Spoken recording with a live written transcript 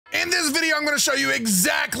In this video, I'm gonna show you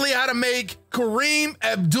exactly how to make Kareem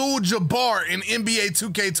Abdul-Jabbar in NBA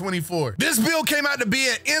 2K24. This build came out to be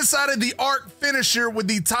an inside of the arc finisher with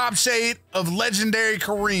the top shade of legendary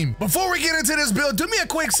Kareem. Before we get into this build, do me a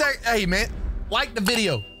quick hey man, like the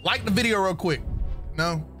video real quick.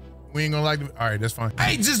 No? We ain't gonna like it. All right, that's fine.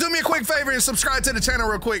 Hey, just do me a quick favor and subscribe to the channel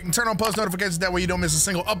real quick and turn on post notifications. That way you don't miss a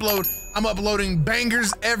single upload. I'm uploading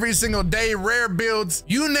bangers every single day, rare builds,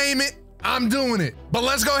 you name it, I'm doing it. But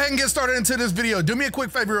let's go ahead and get started into this video. Do me a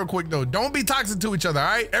quick favor real quick though. Don't be toxic to each other, all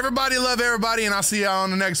right? Everybody love everybody, and I'll see y'all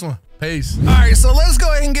on the next one. Peace. All right, so let's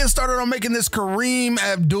go ahead and get started on making this Kareem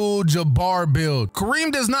Abdul-Jabbar build.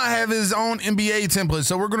 Kareem does not have his own NBA template,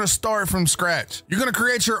 so we're gonna start from scratch. You're gonna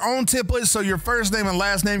create your own template, so your first name and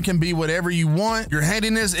last name can be whatever you want. Your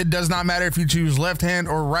handiness, it does not matter if you choose left hand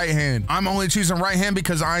or right hand. I'm only choosing right hand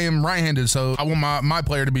because I am right-handed, so I want my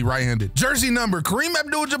player to be right-handed. Jersey number, Kareem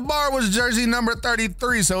Abdul-Jabbar was jersey number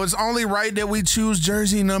 33, so it's only right that we choose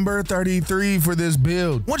jersey number 33 for this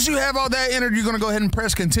build. Once you have all that entered, you're gonna go ahead and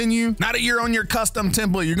press continue. Now that you're on your custom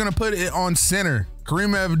template, you're gonna put it on center.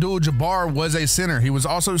 Kareem Abdul-Jabbar was a center. He was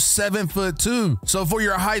also 7'2". So for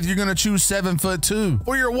your height, you're gonna choose 7'2".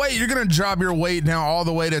 For your weight, you're gonna drop your weight down all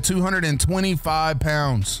the way to 225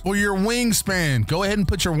 pounds. For your wingspan, go ahead and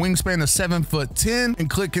put your wingspan to 7'10" and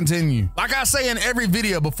click continue. Like I say in every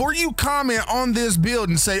video, before you comment on this build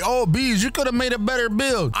and say, oh, Beaz, you could have made a better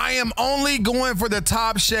build, I am only going for the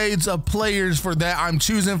top shades of players for that I'm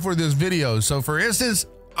choosing for this video. So for instance,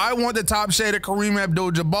 I want the top shade of Kareem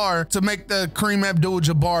Abdul-Jabbar to make the Kareem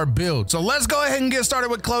Abdul-Jabbar build. So let's go ahead and get started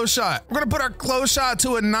with close shot. We're gonna put our close shot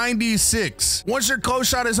to a 96. Once your close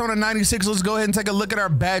shot is on a 96, let's go ahead and take a look at our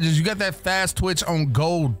badges. You got that fast twitch on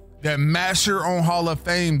gold, that master on Hall of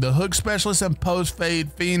Fame, the hook specialist and post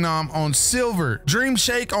fade phenom on silver, dream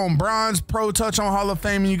shake on bronze, pro touch on Hall of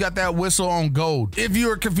Fame, and you got that whistle on gold. If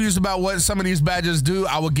you are confused about what some of these badges do,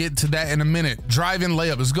 I will get to that in a minute. Driving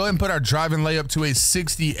layup, let's go ahead and put our driving layup to a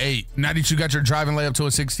 68. Now that you got your driving layup to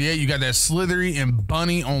a 68, you got that slithery and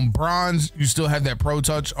bunny on bronze. You still have that pro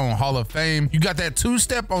touch on Hall of Fame. You got that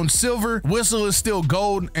two-step on silver. Whistle is still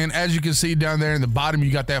gold, and as you can see down there in the bottom,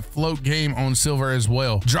 you got that float game on silver as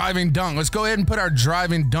well. Driving dunk, let's go ahead and put our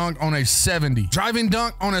driving dunk on a 70. Driving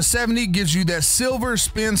dunk on a 70 gives you that silver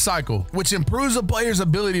spin cycle, which improves a player's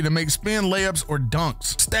ability to make spin layups or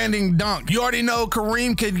dunks. Standing dunk, you already know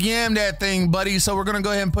Kareem could yam that thing, buddy, so we're gonna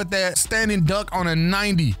go ahead and put that standing dunk on a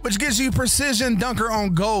 90, which gives you precision dunker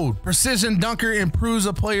on gold. Precision dunker improves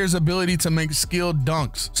a player's ability to make skilled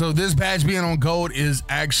dunks, so this badge being on gold is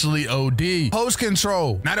actually OD. Post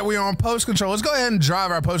control, now that we're on post control, let's go ahead and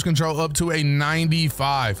drive our post control up to a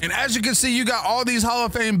 95. And as you can see, you got all these Hall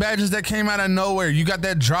of Fame badges that came out of nowhere. You got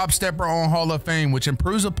that drop stepper on Hall of Fame, which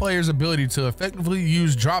improves a player's ability to effectively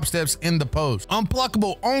use drop steps in the post.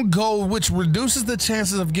 Unpluckable on gold, which reduces the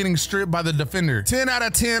chances of getting stripped by the defender. 10 out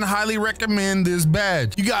of 10, highly recommend this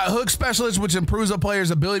badge. You got hook specialist, which improves a player's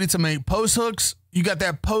ability to make post hooks. You got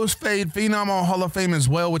that post fade phenom on Hall of Fame as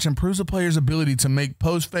well, which improves a player's ability to make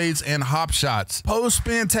post fades and hop shots. Post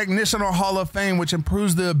spin technician on Hall of Fame, which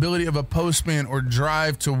improves the ability of a post spin or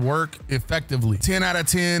drive to work effectively. 10 out of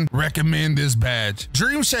 10, recommend this badge.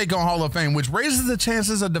 Dream shake on Hall of Fame, which raises the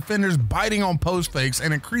chances of defenders biting on post fakes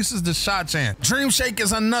and increases the shot chance. Dream shake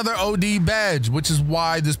is another OD badge, which is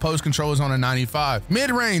why this post control is on a 95.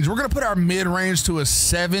 Mid range, we're gonna put our mid range to a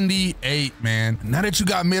 78, man. Now that you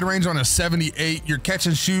got mid range on a 78, your catch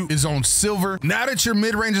and shoot is on silver. Now that your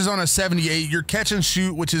mid-range is on a 78, your catch and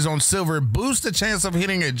shoot, which is on silver, boosts the chance of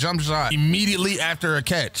hitting a jump shot immediately after a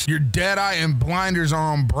catch. Your dead eye and blinders are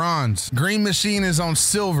on bronze. Green machine is on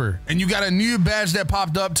silver. And you got a new badge that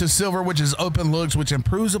popped up to silver, which is open looks, which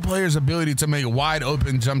improves a player's ability to make wide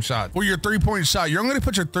open jump shots. For your three-point shot, you're only gonna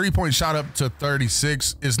put your three-point shot up to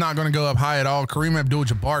 36. It's not gonna go up high at all. Kareem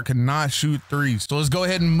Abdul-Jabbar cannot shoot threes. So let's go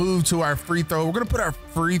ahead and move to our free throw. We're gonna put our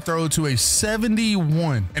free throw to a 71,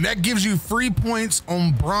 and that gives you free points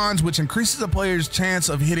on bronze, which increases a player's chance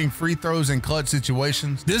of hitting free throws in clutch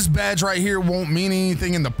situations. This badge right here won't mean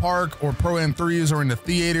anything in the park or Pro M3s or in the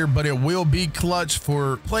theater, but it will be clutch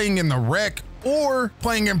for playing in the rec or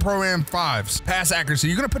playing in Pro Am 5s. Pass accuracy,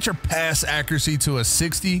 you're gonna put your pass accuracy to a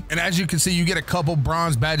 60. And as you can see, you get a couple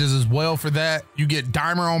bronze badges as well for that. You get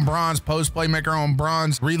dimer on bronze, post playmaker on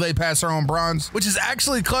bronze, relay passer on bronze, which is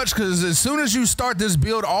actually clutch because as soon as you start this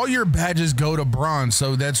build, all your badges go to bronze.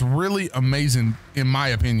 So that's really amazing in my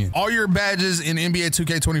opinion. All your badges in NBA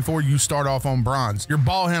 2K24, you start off on bronze. Your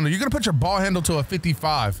ball handle, you're gonna put your ball handle to a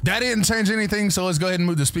 55. That didn't change anything, so let's go ahead and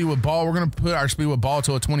move the speed with ball. We're gonna put our speed with ball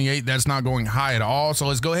to a 28. That's not going high at all. So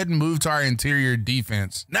let's go ahead and move to our interior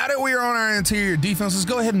defense. Now that we are on our interior defense, let's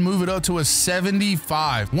go ahead and move it up to a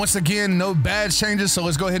 75. Once again, no badge changes. So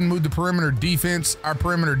let's go ahead and move the perimeter defense. Our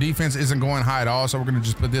perimeter defense isn't going high at all. So we're going to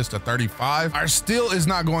just put this to 35. Our steal is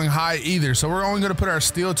not going high either. So we're only going to put our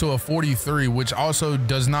steal to a 43, which also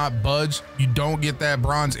does not budge. You don't get that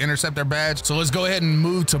bronze interceptor badge. So let's go ahead and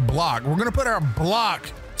move to block. We're going to put our block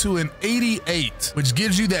to an 88, which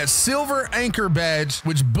gives you that silver anchor badge,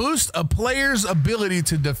 which boosts a player's ability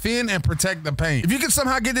to defend and protect the paint. If you can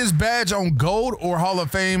somehow get this badge on gold or Hall of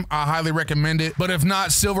Fame, I highly recommend it. But if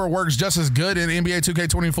not, silver works just as good in NBA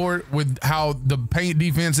 2K24 with how the paint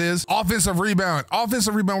defense is. Offensive rebound.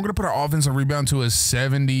 Offensive rebound, we're gonna put our offensive rebound to a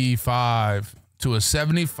 75.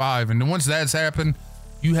 And then once that's happened,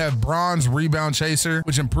 you have bronze rebound chaser,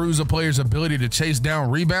 which improves a player's ability to chase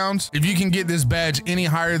down rebounds. If you can get this badge any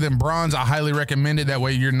higher than bronze, I highly recommend it. That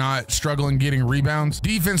way you're not struggling getting rebounds.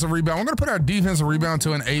 Defensive rebound, we're gonna put our defensive rebound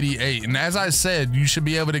to an 88. And as I said, you should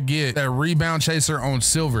be able to get that rebound chaser on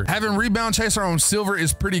silver. Having rebound chaser on silver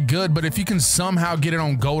is pretty good, but if you can somehow get it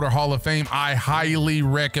on gold or Hall of Fame, I highly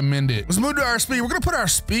recommend it. Let's move to our speed. We're gonna put our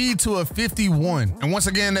speed to a 51. And once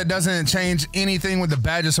again, that doesn't change anything with the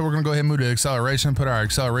badges. So we're gonna go ahead and move to acceleration, put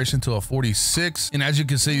our acceleration to a 46. And as you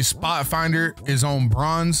can see, Spot Finder is on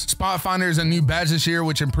bronze. Spot Finder is a new badge this year,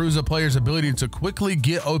 which improves a player's ability to quickly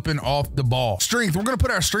get open off the ball. Strength, we're gonna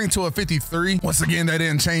put our strength to a 53. Once again, that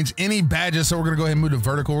didn't change any badges, so we're gonna go ahead and move to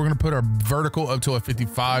vertical. We're gonna put our vertical up to a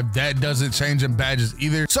 55. That doesn't change in badges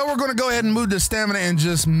either. So we're gonna go ahead and move to stamina and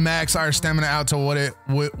just max our stamina out to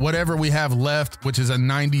whatever we have left, which is a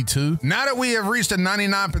 92. Now that we have reached a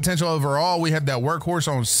 99 potential overall, we have that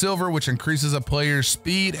workhorse on silver, which increases a player's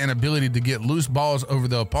speed and ability to get loose balls over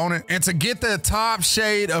the opponent. And to get the top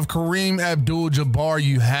shade of Kareem Abdul-Jabbar,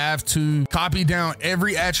 you have to copy down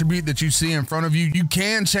every attribute that you see in front of you. You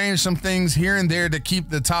can change some things here and there to keep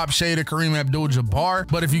the top shade of Kareem Abdul-Jabbar,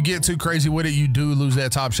 but if you get too crazy with it, you do lose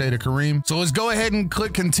that top shade of Kareem. So let's go ahead and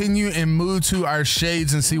click continue and move to our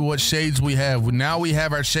shades and see what shades we have. Now we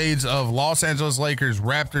have our shades of Los Angeles Lakers,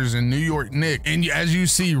 Raptors, and New York Knicks. And as you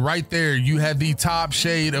see right there, you have the top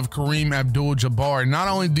shade of Kareem Abdul-Jabbar. Not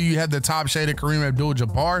only do you have the top shade of Kareem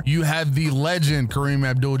Abdul-Jabbar, you have the legend Kareem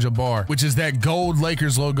Abdul-Jabbar, which is that gold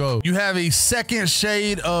Lakers logo. You have a second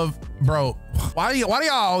shade of, bro, why do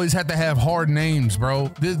y'all always have to have hard names, bro?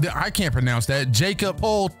 I can't pronounce that. Jacob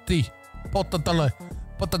Polti.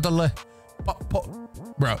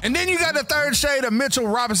 Bro. And then you got the third shade of Mitchell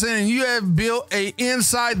Robinson, and you have built a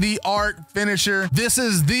inside the arc finisher. This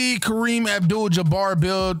is the Kareem Abdul-Jabbar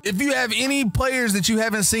build. If you have any players that you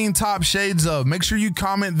haven't seen top shades of, make sure you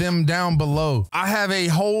comment them down below. I have a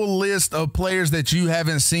whole list of players that you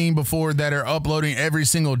haven't seen before that are uploading every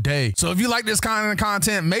single day. So if you like this kind of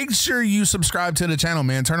content, make sure you subscribe to the channel,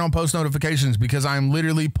 man. Turn on post notifications because I'm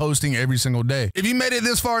literally posting every single day. If you made it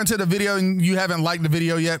this far into the video and you haven't liked the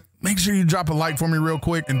video yet, make sure you drop a like for me real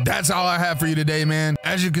quick. And that's all I have for you today, man.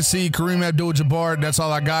 As you can see, Kareem Abdul-Jabbar, that's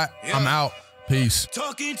all I got. Yeah. I'm out. Peace.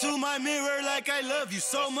 Talking to my mirror like I love you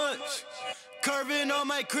so much. Curving on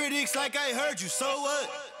my critics like I heard you, so what?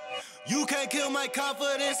 You can't kill my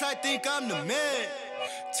confidence, I think I'm the man.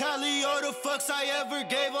 Tally all the fucks I ever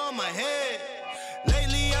gave on my head.